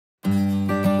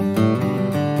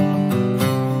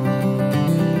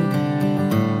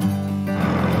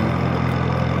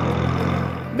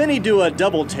Many do a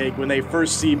double take when they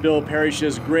first see Bill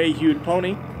Parrish's gray-hued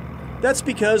pony. That's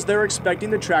because they're expecting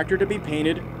the tractor to be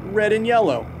painted red and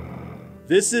yellow.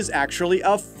 This is actually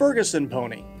a Ferguson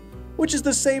pony, which is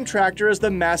the same tractor as the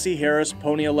Massey Harris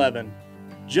Pony 11,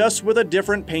 just with a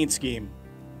different paint scheme.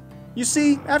 You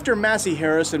see, after Massey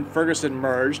Harris and Ferguson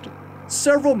merged,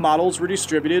 several models were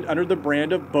distributed under the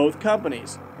brand of both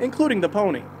companies, including the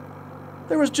pony.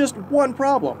 There was just one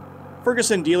problem.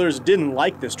 Ferguson dealers didn't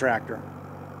like this tractor.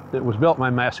 It was built by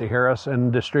Massey Harris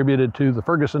and distributed to the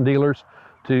Ferguson dealers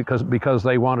because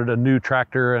they wanted a new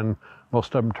tractor, and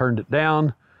most of them turned it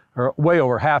down, or way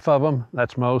over half of them,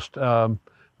 that's most,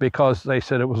 because they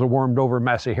said it was a warmed over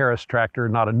Massey Harris tractor,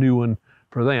 not a new one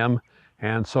for them.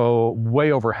 And so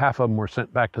way over half of them were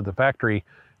sent back to the factory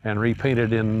and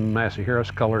repainted in Massey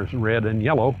Harris colors, red and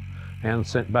yellow, and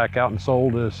sent back out and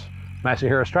sold as Massey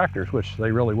Harris tractors, which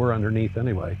they really were underneath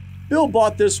anyway. Bill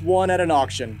bought this one at an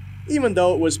auction, even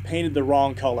though it was painted the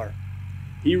wrong color.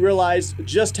 He realized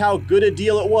just how good a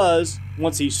deal it was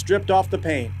once he stripped off the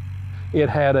paint. It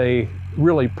had a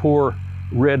really poor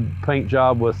red paint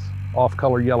job with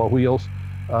off-color yellow wheels.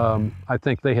 I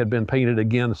think they had been painted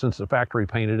again since the factory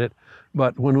painted it.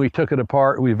 But when we took it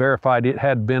apart, we verified it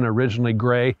had been originally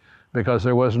gray because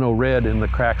there was no red in the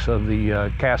cracks of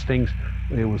the castings.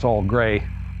 It was all gray.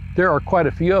 There are quite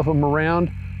a few of them around.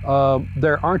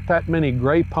 There aren't that many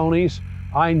gray ponies.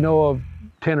 I know of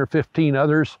 10 or 15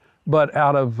 others, but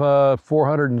out of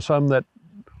 400 and some that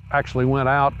actually went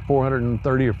out,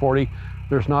 430 or 40,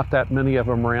 there's not that many of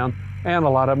them around. And a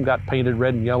lot of them got painted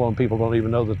red and yellow, and people don't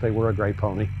even know that they were a gray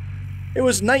pony. It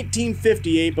was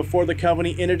 1958 before the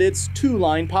company ended its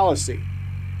two-line policy.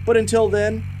 But until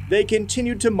then, they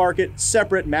continued to market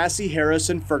separate Massey Harris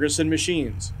and Ferguson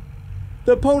machines.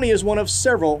 The pony is one of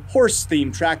several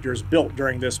horse-themed tractors built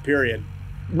during this period.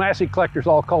 Massey collectors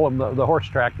all call them the horse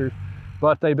tractors,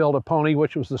 but they built a pony,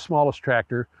 which was the smallest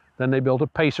tractor. Then they built a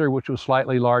pacer, which was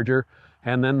slightly larger,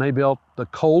 and then they built the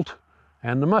Colt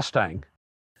and the Mustang.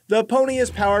 The pony is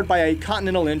powered by a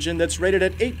Continental engine that's rated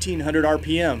at 1,800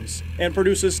 RPMs and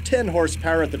produces 10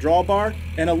 horsepower at the drawbar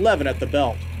and 11 at the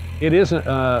belt. It is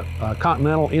a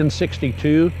Continental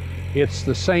N62. It's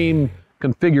the same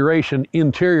configuration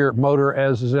interior motor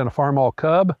as is in a Farmall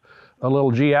Cub, a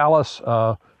little G Alice,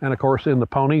 and of course in the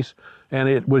ponies. And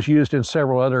it was used in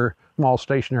several other small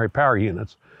stationary power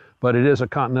units, but it is a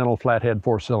Continental flathead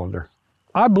four-cylinder.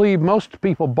 I believe most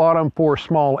people bought them for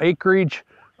small acreage.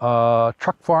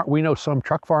 We know some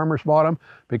truck farmers bought them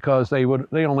because they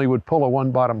only would pull a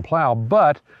one-bottom plow,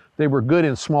 but they were good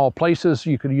in small places.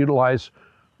 You could utilize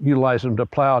them to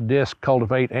plow, disc,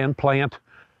 cultivate, and plant.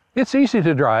 It's easy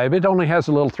to drive. It only has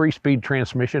a little 3-speed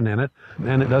transmission in it,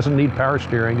 and it doesn't need power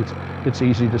steering. It's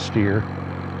easy to steer,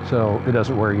 so it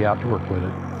doesn't wear you out to work with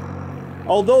it.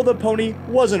 Although the pony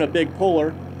wasn't a big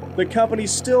puller, the company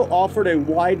still offered a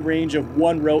wide range of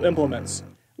one-row implements,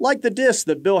 like the disc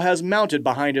that Bill has mounted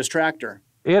behind his tractor.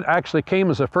 It actually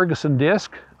came as a Ferguson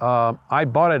disc. I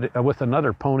bought it with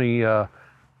another pony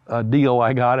deal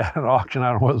I got at an auction.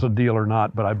 I don't know if it was a deal or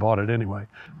not, but I bought it anyway.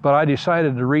 But I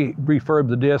decided to refurb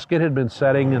the disc. It had been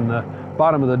setting in the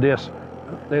bottom of the disc.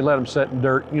 They let them set in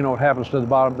dirt. You know what happens to the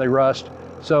bottom, they rust.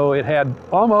 So it had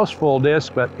almost full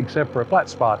disc, but except for a flat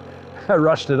spot, I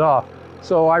rusted off.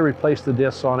 So I replaced the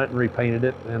discs on it and repainted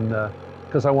it, and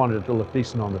because I wanted it to look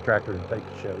decent on the tractor to take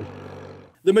to shows.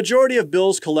 The majority of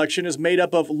Bill's collection is made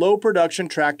up of low-production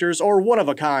tractors or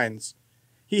one-of-a-kinds.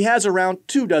 He has around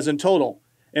 24 total,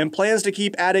 and plans to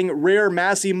keep adding rare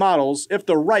Massey models if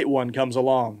the right one comes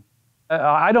along.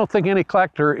 I don't think any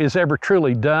collector is ever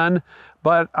truly done,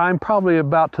 but I'm probably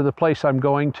about to the place I'm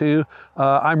going to.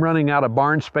 I'm running out of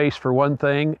barn space for one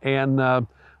thing, and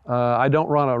I don't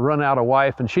want to run out of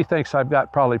wife, and she thinks I've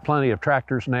got probably plenty of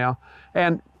tractors now.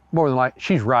 And more than likely,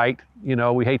 she's right. You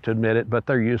know, we hate to admit it, but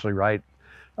they're usually right.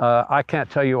 I can't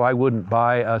tell you I wouldn't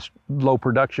buy a low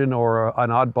production or an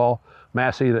oddball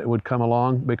Massey that would come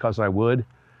along, because I would.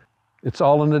 It's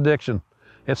all an addiction.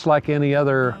 It's like any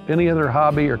other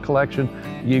hobby or collection.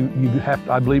 You have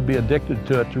to, I believe, be addicted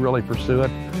to it to really pursue it,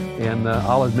 and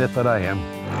I'll admit that I am.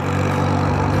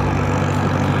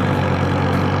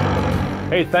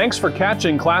 Hey, thanks for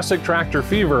catching Classic Tractor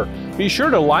Fever. Be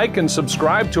sure to like and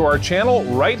subscribe to our channel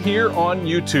right here on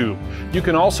YouTube. You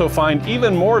can also find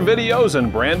even more videos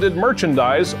and branded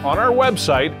merchandise on our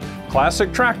website,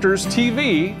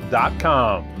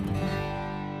 ClassicTractorsTV.com.